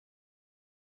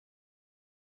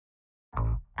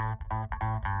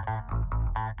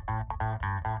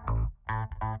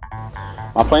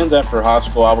My plans after high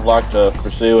school, I would like to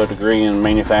pursue a degree in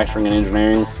manufacturing and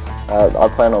engineering. I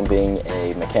plan on being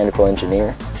a mechanical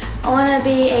engineer. I want to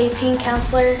be a teen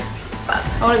counselor.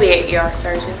 I want to be an ER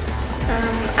surgeon.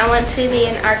 I want to be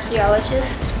an archaeologist.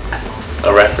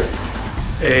 A rapper.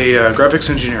 A graphics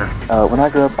engineer. When I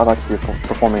grow up, I'd like to be a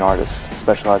performing artist,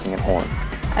 specializing in horn.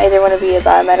 I either want to be a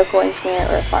biomedical engineer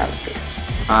or a pharmacist.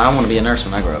 I want to be a nurse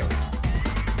when I grow up.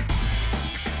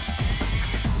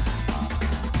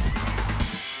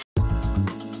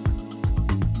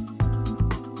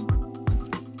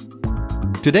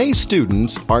 Today's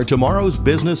students are tomorrow's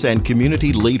business and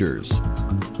community leaders.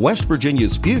 West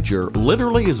Virginia's future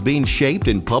literally is being shaped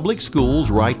in public schools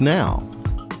right now.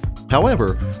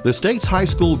 However, the state's high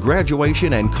school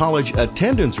graduation and college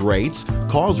attendance rates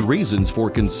cause reasons for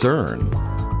concern.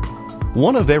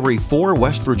 1 of every 4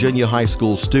 West Virginia high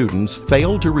school students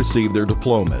failed to receive their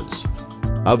diplomas.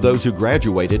 Of those who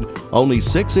graduated, only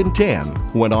 6 in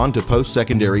 10 went on to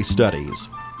post-secondary studies.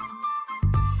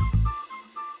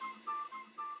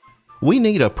 We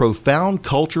need a profound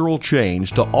cultural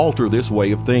change to alter this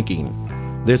way of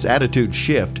thinking. This attitude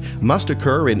shift must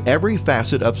occur in every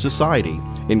facet of society,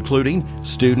 including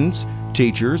students,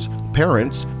 teachers,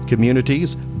 parents,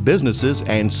 communities, businesses,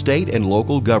 and state and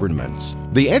local governments.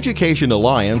 The Education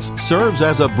Alliance serves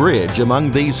as a bridge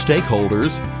among these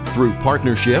stakeholders through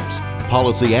partnerships,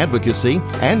 policy advocacy,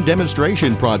 and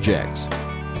demonstration projects.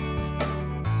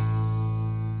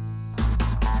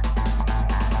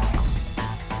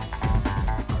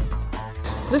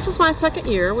 This is my second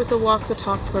year with the Walk the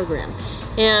Talk program,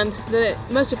 and the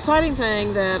most exciting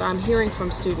thing that I'm hearing from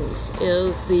students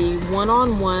is the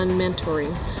one-on-one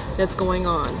mentoring that's going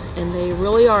on, and they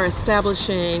really are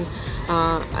establishing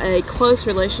a close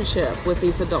relationship with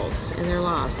these adults in their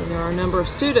lives. And there are a number of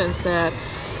students that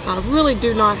really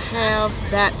do not have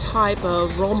that type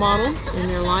of role model in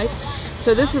their life,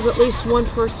 so this is at least one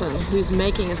person who's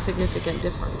making a significant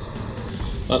difference.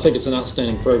 I think it's an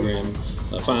outstanding program.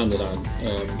 I find that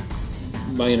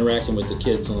by interacting with the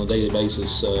kids on a daily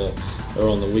basis or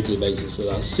on the weekly basis, that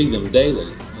I see them daily,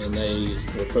 and they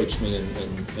approach me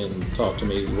and talk to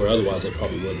me where otherwise they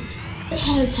probably wouldn't. It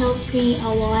has helped me a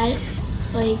lot.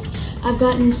 Like, I've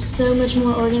gotten so much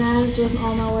more organized with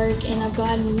all my work, and I've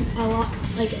gotten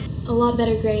a lot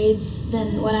better grades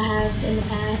than what I have in the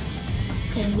past,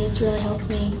 and it's really helped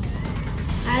me.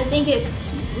 I think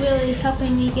it's really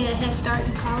helping me get a head start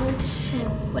in college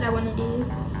and what I want to do.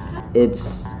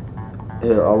 It's a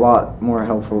lot more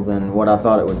helpful than what I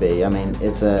thought it would be. I mean,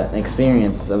 it's an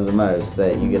experience of the most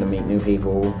that you get to meet new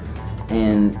people,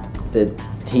 and the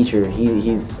teacher,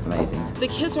 he's amazing. The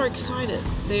kids are excited.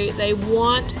 They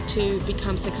want to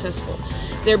become successful.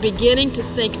 They're beginning to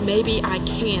think, maybe I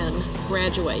can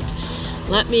graduate.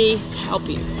 Let me help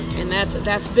you. And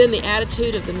that's been the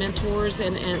attitude of the mentors,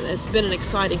 and it's been an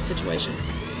exciting situation.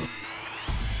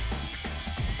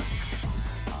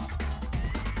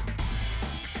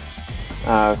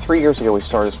 Three years ago, we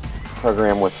started this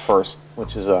program with FIRST,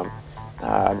 which is an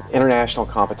international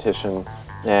competition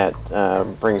that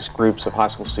brings groups of high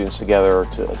school students together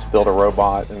to build a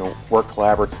robot and work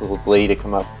collaboratively to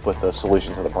come up with a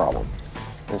solution to the problem.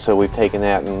 And so we've taken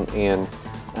that and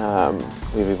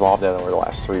we've evolved that over the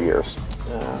last 3 years.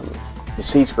 The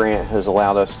SEEDS grant has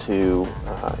allowed us to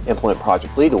implement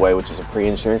Project Lead the Way, which is a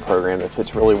pre-engineering program that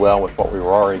fits really well with what we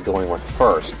were already doing with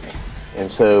FIRST. And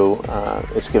so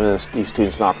it's given these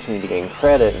students an opportunity to gain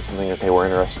credit in something that they were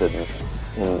interested in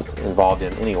involved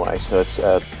in anyway. So it's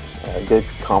a good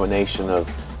combination of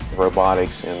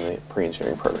robotics and the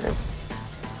pre-engineering program.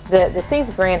 The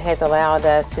SEEDS grant has allowed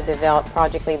us to develop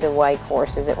Project Lead the Way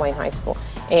courses at Wayne High School.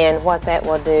 And what that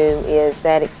will do is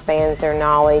that expands their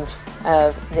knowledge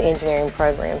of the engineering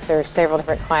programs. There are several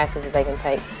different classes that they can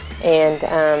take.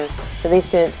 And so these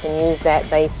students can use that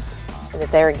base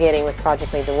that they're getting with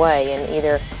Project Lead the Way and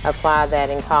either apply that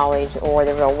in college or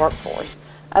the real workforce.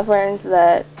 I've learned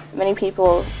that many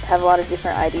people have a lot of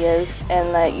different ideas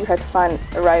and that you have to find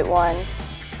the right one.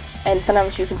 And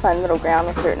sometimes you can find middle ground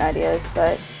with certain ideas,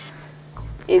 but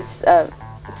it's a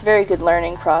very good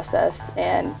learning process,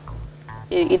 and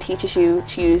it teaches you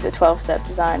to use a 12-step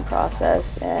design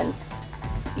process, and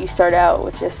you start out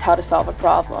with just how to solve a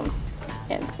problem,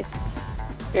 and it's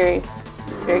very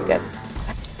good.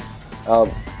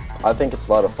 I think it's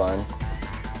a lot of fun,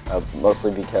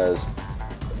 mostly because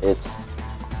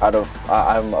I'm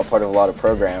a part of a lot of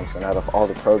programs, and out of all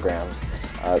the programs,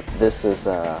 this is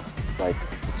like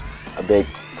a big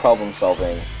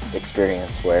problem-solving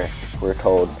experience where we're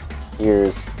told,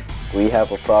 here's we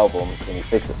have a problem, can you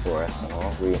fix it for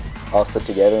us? We all sit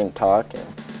together and talk, and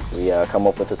we come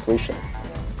up with a solution.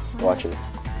 Watch it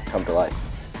come to life.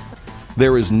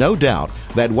 There is no doubt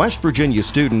that West Virginia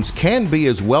students can be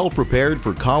as well prepared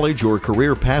for college or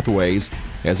career pathways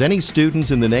as any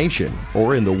students in the nation,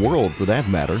 or in the world for that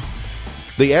matter.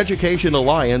 The Education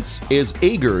Alliance is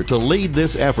eager to lead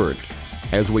this effort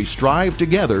as we strive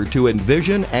together to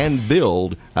envision and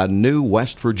build a new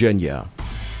West Virginia.